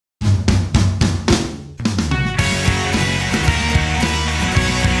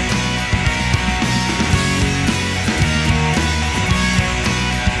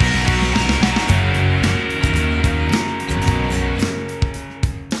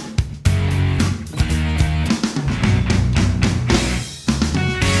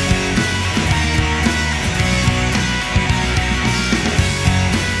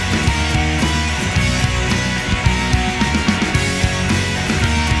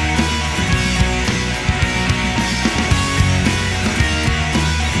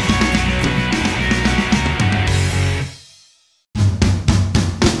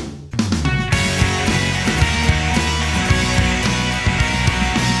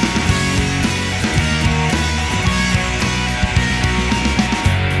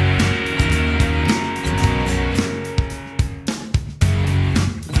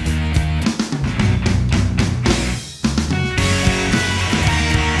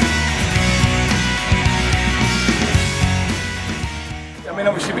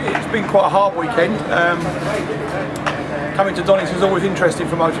been quite a hard weekend. Coming to Donington is always interesting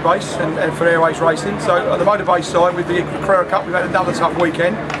for Motorbase and for Airwaves Racing. So on the Motorbase side, with the Carrera Cup, we've had another tough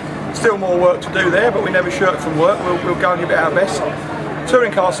weekend. Still more work to do there, but we never shirk from work. We'll go and give it our best.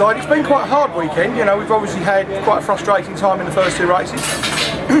 Touring car side, it's been quite a hard weekend. You know, we've obviously had quite a frustrating time in the first two races.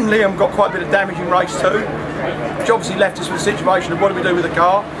 Liam got quite a bit of damage in race 2, which obviously left us with a situation of what do we do with the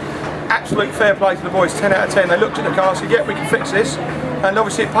car. Absolute fair play to the boys, 10 out of 10. They looked at the car and said, yeah, we can fix this. And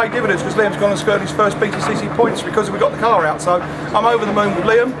obviously it paid dividends because Liam's gone and scored his first BTCC points because we got the car out. So I'm over the moon with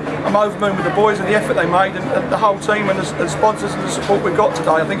Liam, I'm over the moon with the boys and the effort they made and the whole team and the sponsors and the support we've got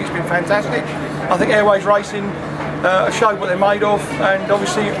today. I think it's been fantastic. I think Airwaves Racing showed what they're made of, and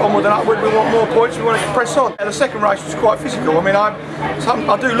obviously onward and upward. We want more points, we want to press on. And the second race was quite physical. I mean,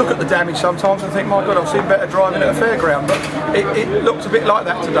 I do look at the damage sometimes and think, my God, I've seen better driving at a fairground, but it looked a bit like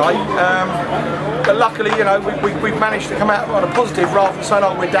that today. But luckily, you know, we've managed to come out on a positive rather than saying,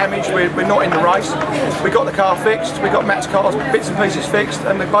 oh, we're damaged, we're not in the race. We got the car fixed, we got Matt's cars bits and pieces fixed,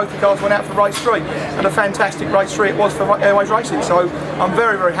 and both the cars went out for race 3. And a fantastic race 3 it was for Airwaves Racing. So I'm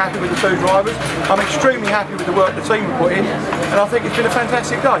very, very happy with the two drivers. I'm extremely happy with the work the team have put in, and I think it's been a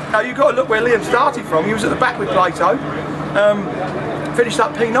fantastic day. Now you've got to look where Liam started from. He was at the back with Plato, finished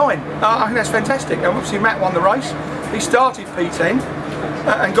up P9. I think that's fantastic. And obviously Matt won the race. He started P10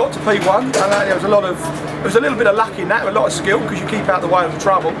 and got to P1. And there was a little bit of luck in that, a lot of skill because you keep out the way of the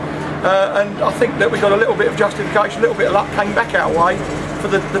trouble. And I think that we got a little bit of justification, a little bit of luck came back our way for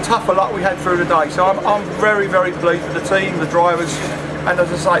the tougher luck we had through the day. So I'm very, very pleased with the team, the drivers. And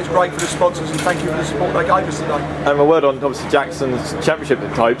as I say, it's great for the sponsors, and thank you for the support they gave us today. And a word on obviously Jackson's championship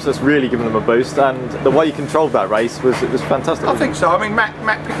hopes. That's really given them a boost, and the way you controlled that race was fantastic. I think so. I mean,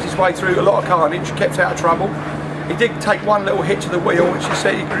 Matt picked his way through a lot of carnage, kept out of trouble. He did take one little hit to the wheel, which he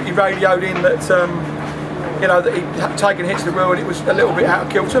said he radioed in that you know, that he'd taken hits to the wheel and it was a little bit out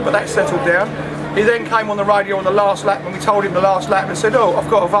of kilter, but that settled down. He then came on the radio on the last lap, and we told him the last lap and said, oh, I've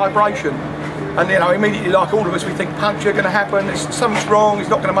got a vibration. And you know, immediately, like all of us, we think puncture going to happen, something's wrong, he's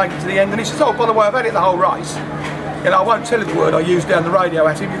not going to make it to the end. And he says, oh, by the way, I've had it the whole race. You know, I won't tell you the word I used down the radio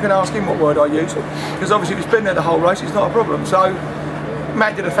at him, you can ask him what word I used. Because obviously if he's been there the whole race, it's not a problem. So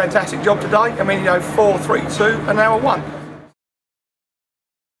Matt did a fantastic job today. I mean, you know, 4, 3, 2, and now a 1.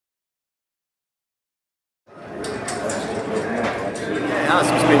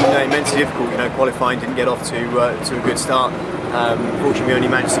 It's been immensely difficult, you know, qualifying didn't get off to a good start. Fortunately we only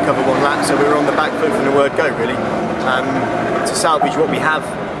managed to cover 1 lap, so we were on the back foot from the word go really. To salvage what we have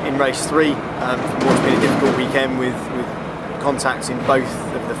in race 3, from what's been a difficult weekend with contacts in both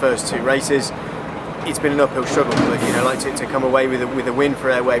of the first 2 races, it's been an uphill struggle, but you know, like to come away with a win for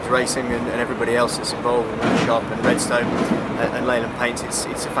Airwaves Racing and everybody else that's involved, Sharp and Redstone and Leyland Paints,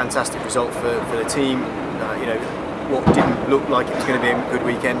 it's a fantastic result for the team. You know, what didn't look like it was going to be a good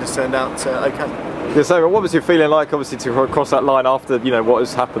weekend has turned out okay. Yeah, so what was your feeling like, obviously, to cross that line after, you know, what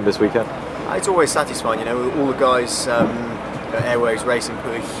has happened this weekend? It's always satisfying, you know, all the guys, you know, Airwaves Racing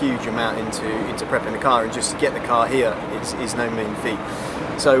put a huge amount into prepping the car, and just to get the car here is no mean feat.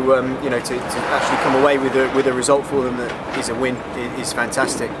 So you know, to actually come away with a result for them that is a win is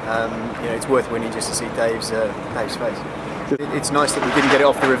fantastic. You know, it's worth winning just to see Dave's face. It's nice that we didn't get it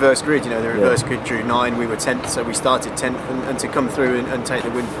off the reverse grid. You know, the reverse grid drew 9, we were 10th, so we started 10th, and to come through and take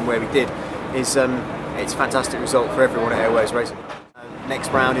the win from where we did is it's a fantastic result for everyone at Airwaves Racing. Next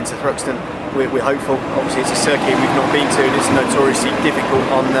round into Thruxton, we're hopeful. Obviously, it's a circuit we've not been to, and it's notoriously difficult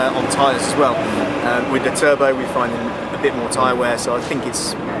on tyres as well. With the turbo, we're finding a bit more tyre wear, so I think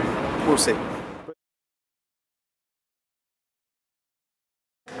we'll see.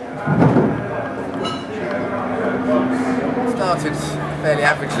 Started fairly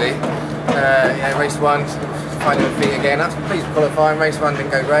averagely. You know, race 1, finding the feet again. I was pleased with qualifying. Race 1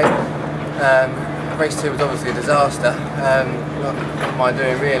 didn't go great. Race 2 was obviously a disaster. Not my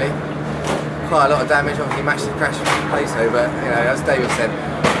doing really. Quite a lot of damage. Obviously matched the crash with Plato, but you know, as David said,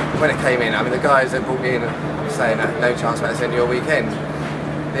 when it came in, I mean, the guys that brought me in were saying no chance about this end of your weekend.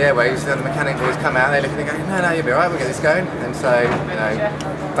 The Airwaves, the mechanic boys come out, they look and they go, no, you'll be alright, we'll get this going. And so, you know,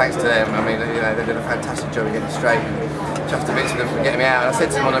 thanks to them, I mean, you know, they did a fantastic job of getting it straight. Chuffed a bit to them for getting me out. And I said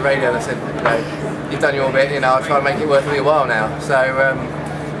to them on the radio, I said, you know, you've done your bit, you know, I'll try and make it worth a little while now. So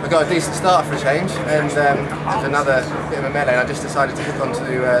I got a decent start for a change, and after another bit of a melee, I just decided to hook onto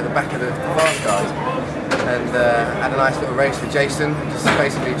the back of the fast guys, and had a nice little race with Jason. Just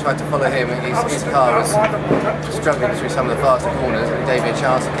basically tried to follow him. His car was struggling through some of the faster corners, and he gave me a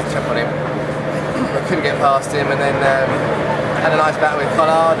chance to catch up on him. I couldn't get past him, and then had a nice battle with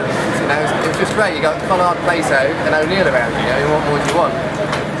Collard, and you know, it was just great. You got Collard, Plato, and O'Neill around you. You know, what more do you want?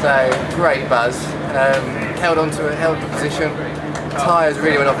 So great buzz. Held the position. tyres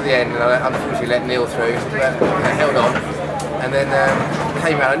really went off at the end, and I unfortunately let Neil through, but I held on. And then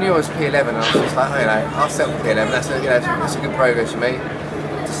came out. I knew I was P11, and I was just like, I'll settle for P11. That's a good progress for me.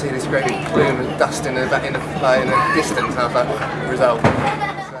 To see this great plume of dust in the distance, and I was like, result.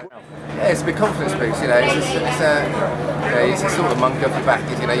 Yeah, it's a big confidence boost. It's a sort of monkey off your back.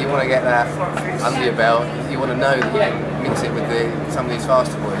 You want to get that under your belt. You want to know that you can mix it with some of these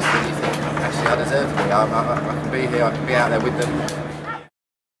faster boys. That you think, actually, I deserve to be. I can be here. I can be out there with them.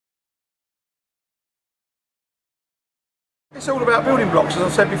 It's all about building blocks, as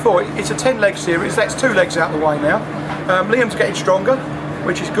I've said before. It's a 10-leg series, that's 2 legs out of the way now. Liam's getting stronger,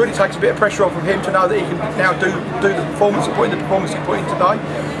 which is good. It takes a bit of pressure off of him to know that he can now do the performance and put in the performance he put in today.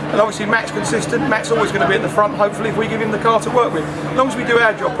 And obviously Matt's consistent. Matt's always going to be at the front, hopefully, if we give him the car to work with. As long as we do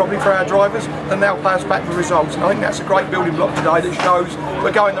our job properly for our drivers, then they'll pay us back with results. And I think that's a great building block today that shows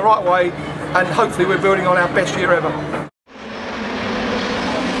we're going the right way, and hopefully we're building on our best year ever.